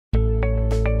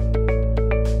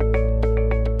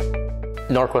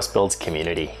NorQuest builds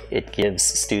community. It gives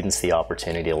students the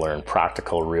opportunity to learn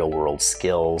practical real-world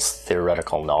skills,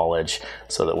 theoretical knowledge,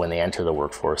 so that when they enter the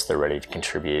workforce, they're ready to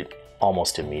contribute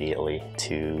almost immediately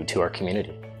to our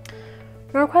community.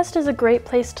 NorQuest is a great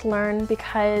place to learn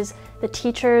because the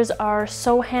teachers are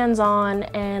so hands-on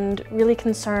and really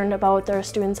concerned about their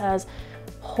students as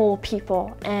whole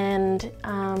people, and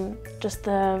just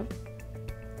the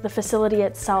facility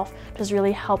itself just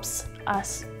really helps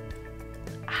us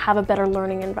have a better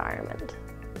learning environment.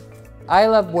 I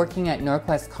love working at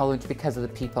NorQuest College because of the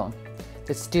people.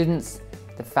 The students,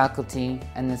 the faculty,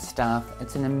 and the staff.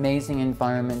 It's an amazing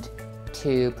environment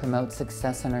to promote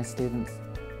success in our students.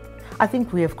 I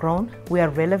think we have grown, we are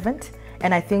relevant,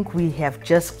 and I think we have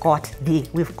just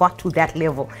we've got to that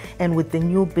level. And with the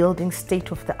new building,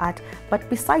 state of the art, but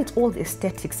besides all the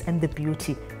aesthetics and the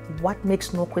beauty, what makes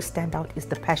NorQuest stand out is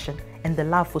the passion and the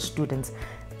love for students.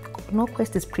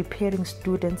 NorQuest is preparing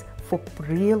students for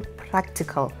real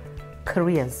practical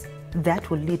careers that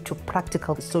will lead to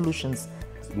practical solutions.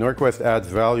 NorQuest adds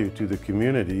value to the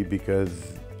community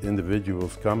because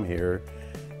individuals come here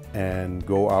and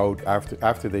go out,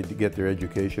 after they get their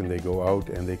education, they go out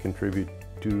and they contribute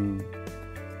to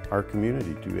our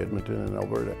community, to Edmonton and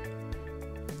Alberta.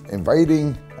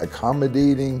 Inviting,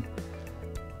 accommodating,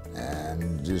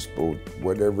 and just about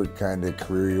whatever kind of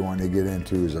career you want to get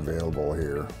into is available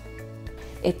here.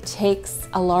 It takes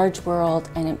a large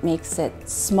world and it makes it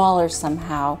smaller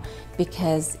somehow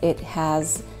because it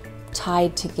has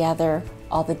tied together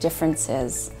all the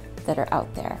differences that are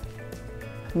out there.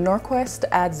 NorQuest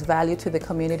adds value to the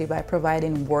community by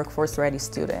providing workforce-ready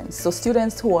students. So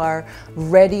students who are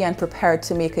ready and prepared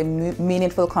to make a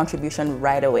meaningful contribution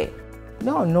right away.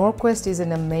 No, NorQuest is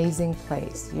an amazing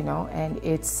place, you know, and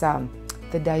it's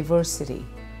the diversity.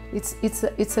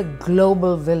 It's a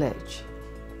global village.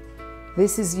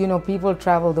 This is, you know, people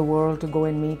travel the world to go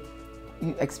and meet,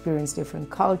 experience different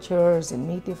cultures and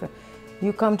meet different.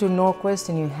 You come to NorQuest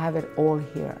and you have it all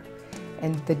here.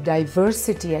 And the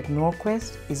diversity at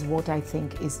NorQuest is what I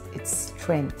think is its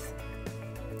strength.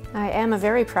 I am a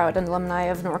very proud alumni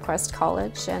of NorQuest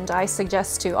College, and I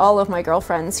suggest to all of my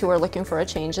girlfriends who are looking for a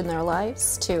change in their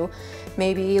lives to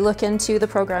maybe look into the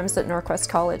programs that NorQuest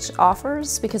College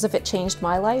offers, because if it changed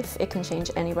my life, it can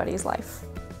change anybody's life.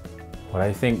 What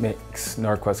I think makes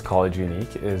NorQuest College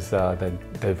unique is the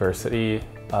diversity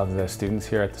of the students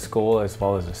here at the school as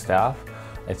well as the staff.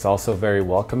 It's also very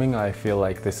welcoming. I feel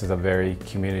like this is a very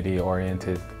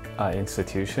community-oriented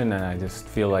institution, and I just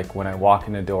feel like when I walk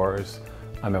in the doors,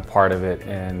 I'm a part of it,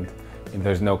 and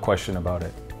there's no question about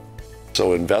it.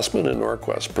 So investment in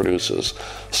NorQuest produces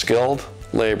skilled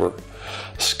labor,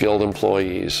 skilled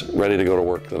employees ready to go to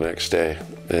work the next day,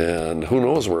 and who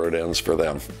knows where it ends for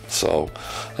them. So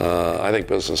I think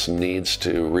business needs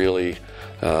to really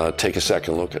take a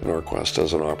second look at NorQuest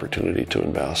as an opportunity to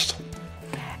invest.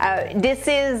 This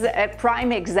is a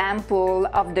prime example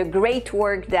of the great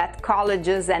work that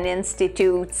colleges and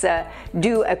institutes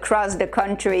do across the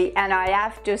country, and I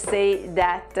have to say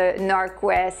that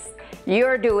NorQuest,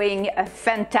 you're doing a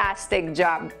fantastic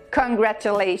job.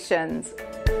 Congratulations.